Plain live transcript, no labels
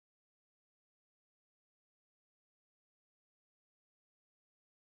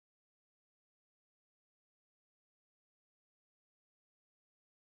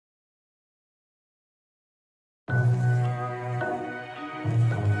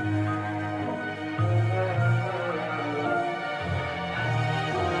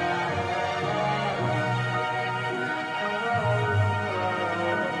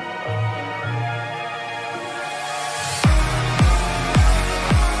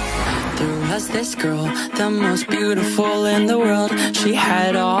was this girl, the most beautiful in the world. She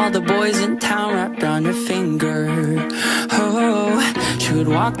had all the boys in town wrapped around her finger. Oh, she would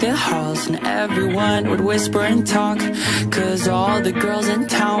walk the halls and everyone would whisper and talk, 'cause all the girls in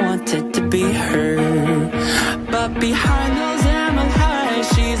town wanted to be her. But behind those emerald eyes,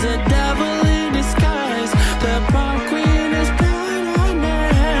 she's a devil in disguise. The prom queen is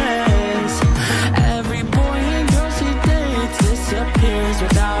bananas. Every boy and girl she dates disappears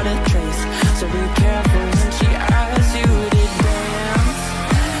without a trace. So be careful when she asks you to dance.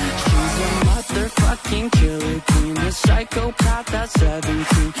 She's a motherfucking killer queen, a psychopath that's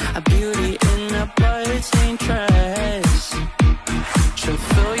 17, a beauty in a bloodstained dress. She'll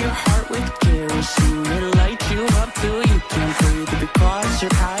fill your heart with kerosene and light you up till you can't breathe. If you cross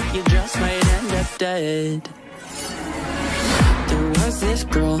your path, you just might end up dead. There was this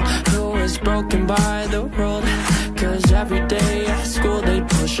girl who was broken by the world, 'cause every day at school they'd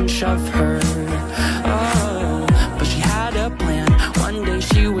push and shove her. Oh, but she had a plan. One day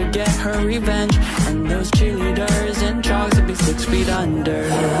she would get her revenge, and those cheerleaders and jogs would be 6 feet under.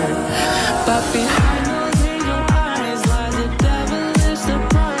 But behind those angel eyes lies a devilish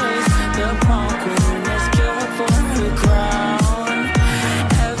surprise. The prom queen was killed for her crown.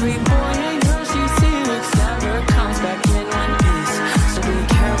 Every boy and girl she seeks never comes back in one piece. So be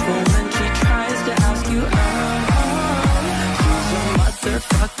careful when she tries to ask you out. She's a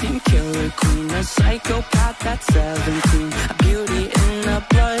motherfucking killer queen, a psychopath that's 17, a beauty in a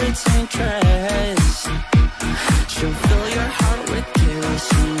bloodstained dress. She'll fill your heart with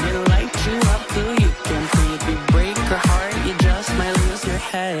kerosene and light you up till you can't breathe. You break her heart, you just might lose your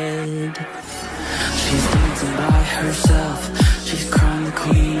head. She's dancing by herself, she's crying the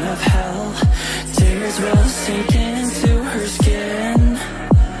queen of hell. Tears will sink into her skin.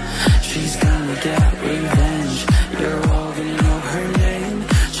 She's gonna get revenge, you're all gonna know her name.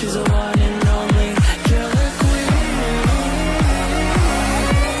 She's the one and only killer queen.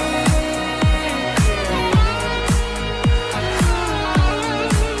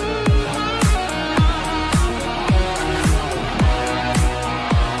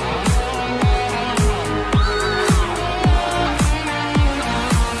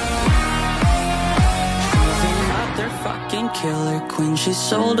 Killer queen, she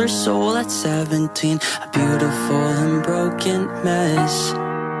sold her soul at 17, a beautiful and broken mess.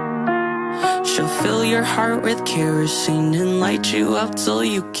 She'll fill your heart with kerosene and light you up till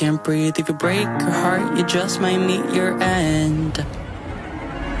you can't breathe. If you break her heart, you just might meet your end.